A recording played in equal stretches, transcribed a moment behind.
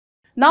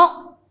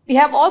Now, we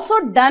have also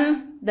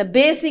done the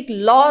basic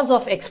laws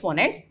of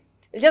exponents.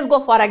 We'll just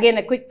go for again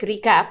a quick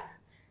recap.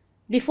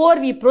 Before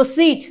we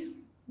proceed,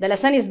 the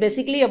lesson is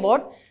basically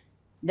about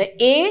the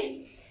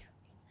A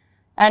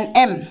and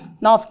M.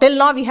 Now, till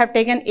now we have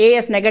taken A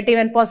as negative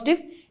and positive.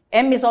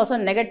 M is also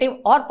negative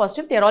or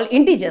positive. They are all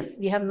integers.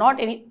 We have not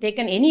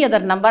taken any other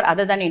number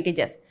other than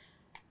integers.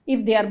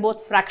 If they are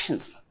both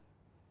fractions,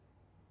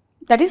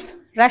 that is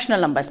rational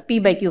numbers, P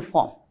by Q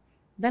form,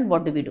 then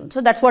what do we do?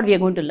 So that's what we are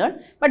going to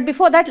learn. But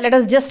before that, let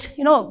us just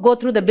go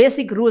through the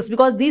basic rules,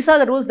 because these are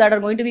the rules that are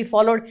going to be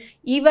followed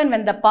even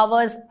when the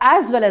powers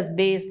as well as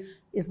base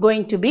is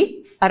going to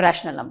be a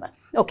rational number.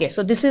 Okay,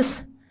 so this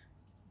is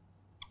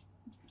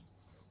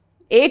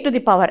A to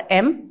the power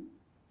M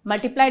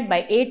multiplied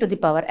by A to the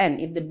power N.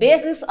 If the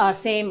bases are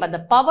same but the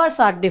powers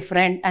are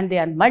different and they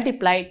are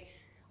multiplied,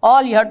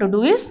 all you have to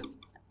do is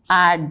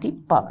add the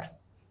power.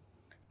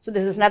 So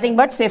this is nothing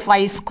but say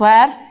 5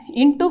 square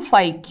into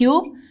 5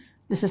 cube.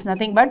 This is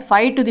nothing but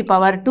 5 to the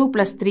power 2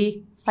 plus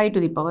 3, 5 to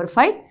the power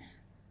 5.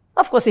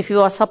 Of course, if you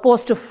are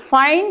supposed to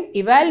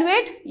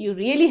evaluate, you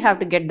really have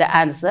to get the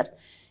answer.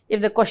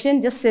 If the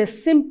question just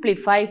says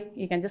simplify,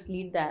 you can just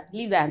leave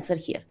the answer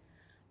here,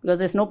 because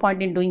there's no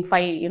point in doing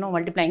 5,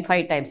 multiplying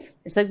 5 times.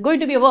 It's going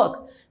to be a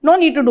work. No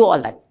need to do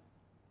all that.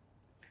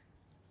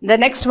 The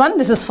next one,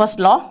 this is first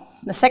law.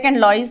 The second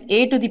law is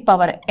A to the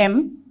power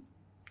M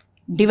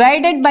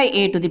divided by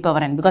A to the power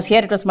N, because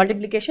here it was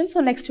multiplication.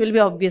 So next will be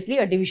obviously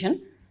a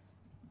division.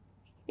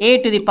 A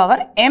to the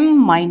power M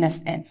minus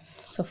N.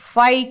 So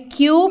 5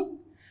 cube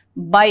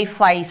by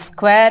 5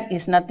 square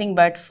is nothing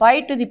but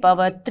 5 to the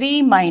power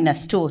 3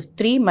 minus 2.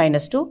 3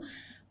 minus 2.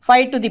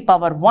 5 to the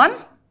power 1.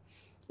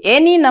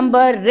 Any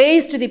number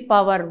raised to the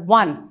power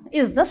 1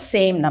 is the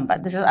same number.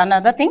 This is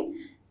another thing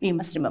we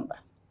must remember.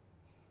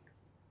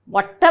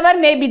 Whatever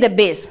may be the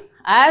base,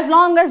 as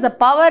long as the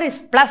power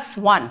is plus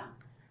 1,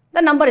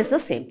 the number is the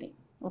same thing.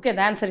 Okay,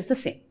 the answer is the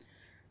same.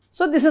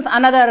 So this is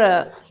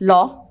another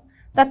law.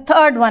 The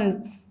third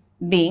one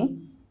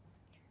being,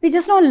 we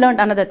just now learned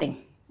another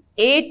thing.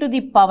 A to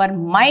the power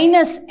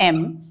minus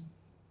M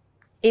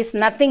is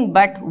nothing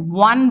but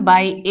 1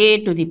 by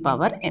A to the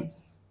power M.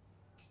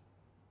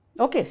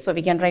 Okay, so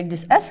we can write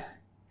this as,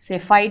 say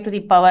 5 to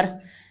the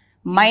power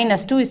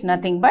minus 2 is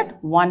nothing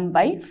but 1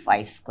 by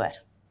 5 square.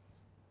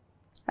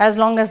 As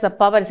long as the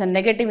power is a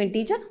negative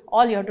integer,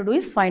 all you have to do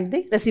is find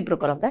the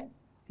reciprocal of that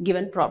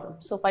given problem.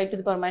 So 5 to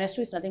the power minus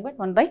 2 is nothing but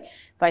 1 by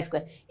 5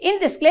 square. In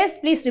this case,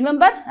 please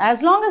remember,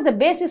 as long as the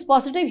base is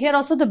positive, here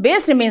also the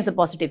base remains the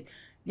positive.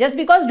 Just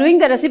because doing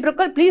the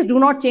reciprocal, please do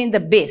not change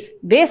the base.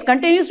 Base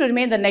continues to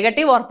remain the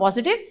negative or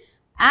positive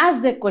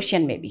as the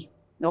question may be.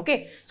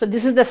 Okay, so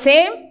this is the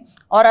same,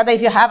 or rather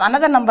if you have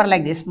another number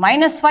like this,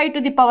 minus 5 to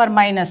the power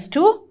minus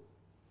 2,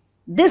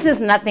 this is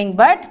nothing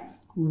but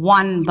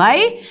 1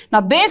 by,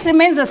 now base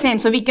remains the same,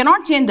 so we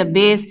cannot change the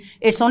base.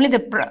 It's only the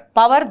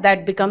power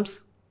that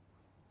becomes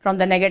from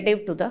the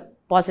negative to the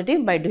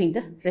positive by doing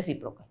the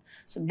reciprocal.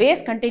 So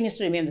base continues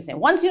to remain the same.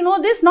 Once you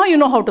know this, now you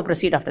know how to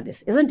proceed after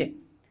this, isn't it?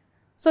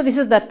 So this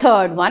is the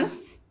third one.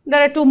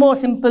 There are two more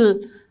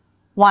simple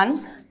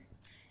ones.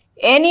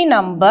 Any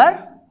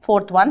number,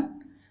 fourth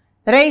one,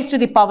 raised to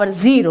the power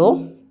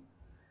 0,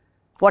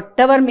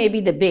 whatever may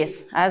be the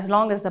base, as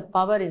long as the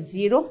power is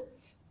 0,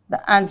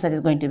 the answer is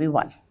going to be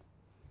 1.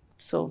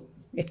 So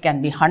it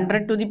can be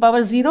 100 to the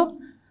power 0,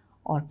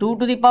 or 2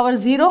 to the power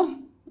 0,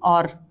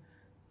 or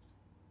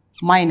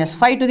minus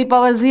 5 to the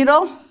power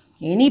 0,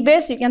 any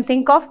base you can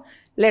think of.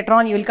 Later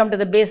on you will come to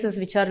the bases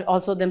which are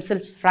also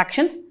themselves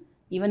fractions.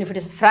 Even if it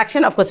is a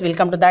fraction, of course we will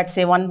come to that,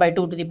 say 1 by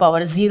 2 to the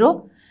power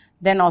 0,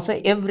 then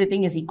also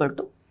everything is equal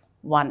to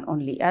 1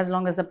 only. As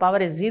long as the power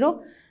is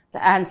 0,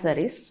 the answer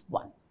is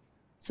 1.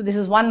 So this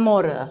is one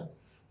more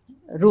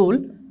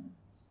rule.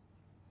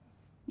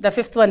 The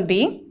fifth one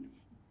being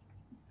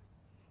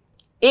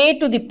A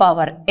to the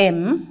power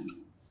M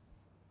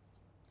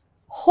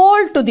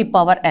whole to the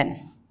power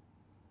N.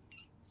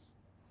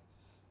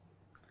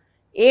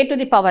 A to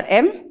the power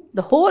M,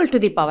 the whole to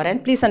the power N.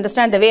 Please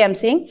understand the way I am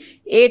saying.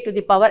 A to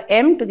the power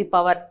M to the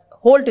power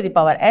whole to the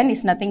power N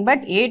is nothing but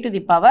A to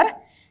the power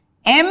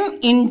M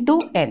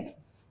into N.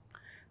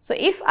 So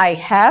if I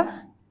have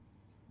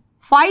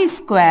 5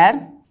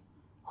 square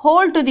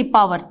whole to the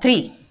power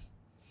 3,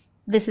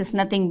 this is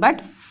nothing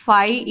but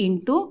 5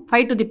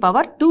 to the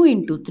power 2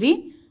 into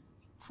 3,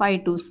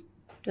 5 to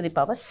the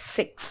power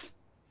 6.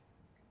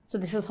 So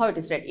this is how it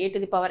is read, A to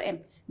the power M.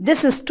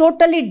 This is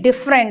totally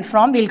different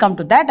from, we'll come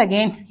to that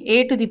again,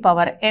 A to the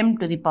power M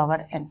to the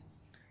power N.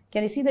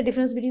 Can you see the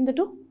difference between the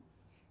two?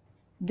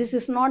 This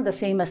is not the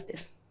same as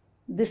this.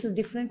 This is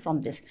different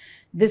from this.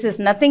 This is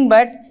nothing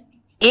but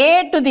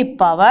A to the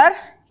power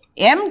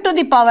M to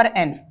the power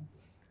N.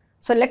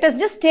 So let us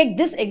just take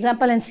this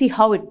example and see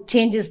how it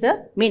changes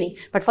the meaning.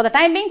 But for the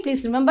time being,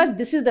 please remember,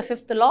 this is the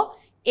fifth law.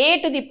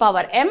 A to the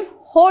power M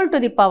whole to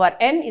the power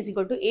N is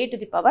equal to A to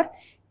the power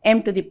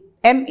M to the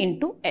M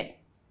into N.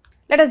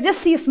 Let us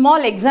just see a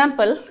small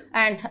example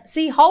and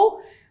see how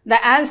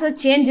the answer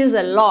changes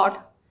a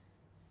lot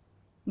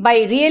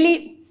by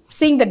really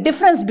seeing the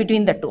difference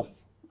between the two.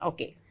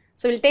 Okay.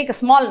 So we'll take a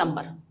small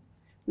number.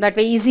 That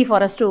way easy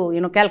for us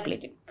to,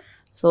 calculate it.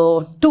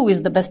 So 2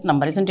 is the best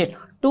number, isn't it?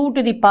 2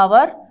 to the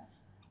power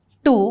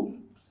 2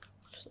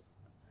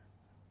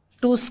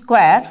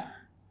 square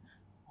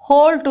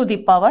whole to the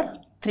power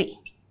 3.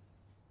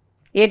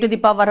 A to the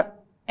power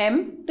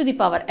m to the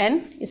power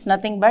n is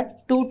nothing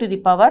but 2 to the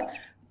power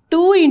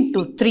 2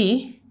 into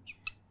 3.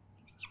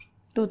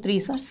 2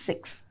 3s are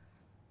 6.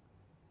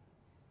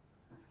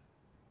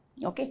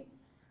 Okay.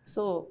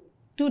 So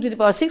 2 to the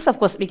power 6, of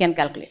course, we can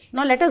calculate.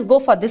 Now let us go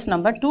for this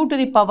number 2 to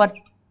the power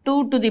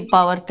 2 to the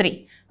power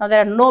 3. Now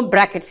there are no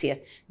brackets here.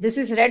 This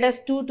is read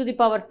as 2 to the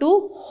power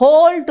 2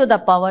 whole to the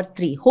power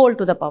 3. Whole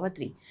to the power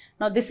 3.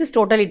 Now this is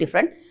totally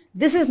different.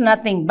 This is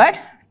nothing but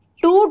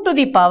 2 to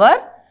the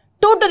power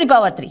 2 to the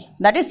power 3.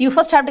 That is, you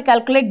first have to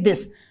calculate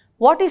this.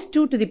 What is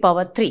 2 to the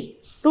power 3?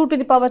 2 to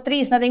the power 3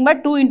 is nothing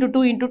but 2 into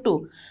 2 into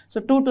 2.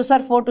 So 2 2s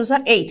are 4 2s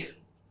are 8.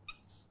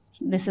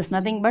 This is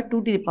nothing but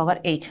 2 to the power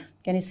 8.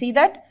 Can you see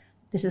that?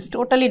 This is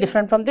totally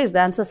different from this. The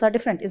answers are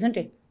different, isn't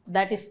it?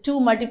 That is 2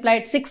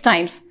 multiplied 6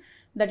 times.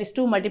 That is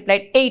 2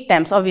 multiplied 8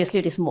 times. Obviously,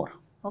 it is more.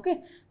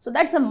 Okay. So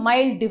that's a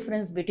mild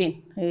difference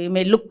between. You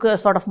may look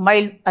sort of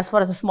mild as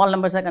far as the small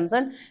numbers are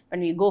concerned.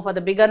 When we go for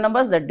the bigger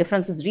numbers, the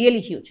difference is really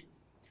huge.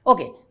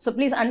 Okay. So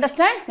please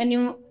understand, when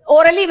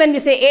we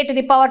say a to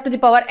the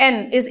power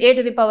n is a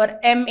to the power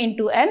m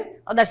into n.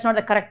 Oh, that's not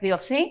the correct way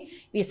of saying.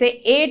 We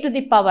say a to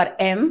the power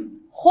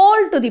m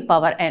whole to the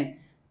power n.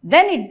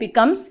 Then it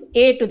becomes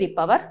a to the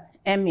power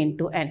m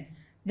into n.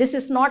 This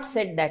is not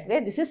said that way.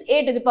 This is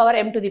a to the power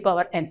m to the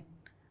power n.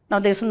 Now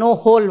there is no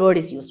whole word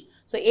is used.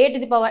 So a to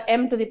the power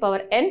m to the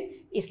power n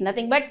is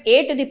nothing but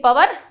a to the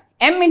power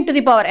m into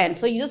the power n.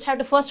 So you just have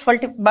to first find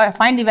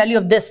the value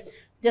of this,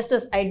 just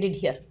as I did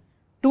here.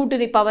 2 to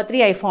the power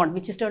 3 I found,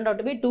 which is turned out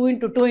to be 2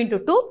 into 2 into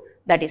 2,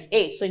 that is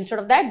 8. So instead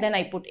of that, then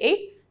I put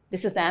 8.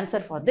 This is the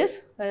answer for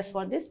this, whereas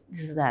for this,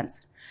 this is the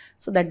answer.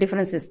 So that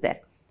difference is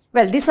there.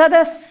 Well, these are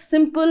the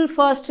simple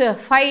first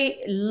 5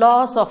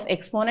 laws of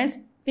exponents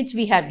which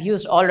we have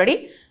used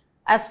already.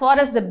 As far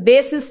as the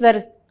bases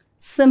were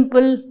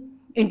simple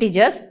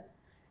integers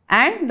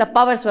and the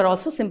powers were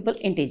also simple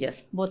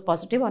integers, both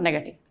positive or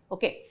negative.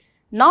 Okay.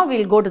 Now we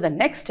will go to the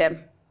next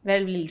step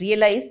where we will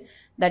realize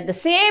that the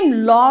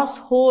same laws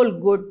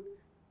hold good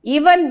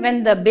even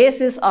when the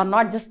bases are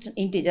not just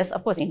integers.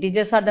 Of course,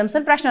 integers are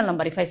themselves rational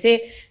number. If I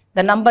say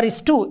the number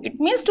is 2, it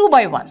means 2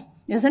 by 1,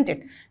 isn't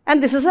it?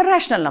 And this is a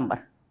rational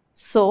number.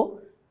 So,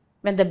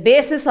 when the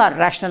bases are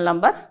rational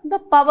number, the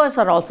powers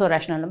are also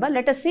rational number.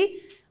 Let us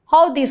see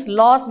how these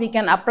laws we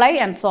can apply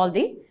and solve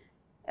the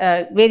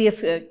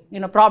various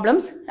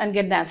problems and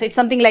get the answer. It's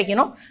something like,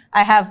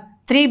 I have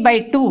 3 by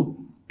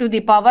 2 to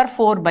the power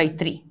 4 by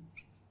 3.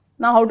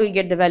 Now, how do we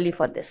get the value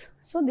for this?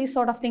 So, these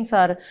sort of things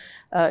are,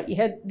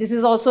 this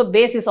is also,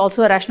 base is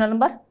also a rational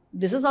number.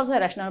 This is also a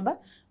rational number.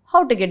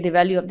 How to get the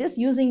value of this?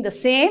 Using the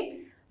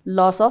same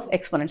laws of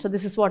exponents. So,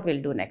 this is what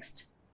we'll do next.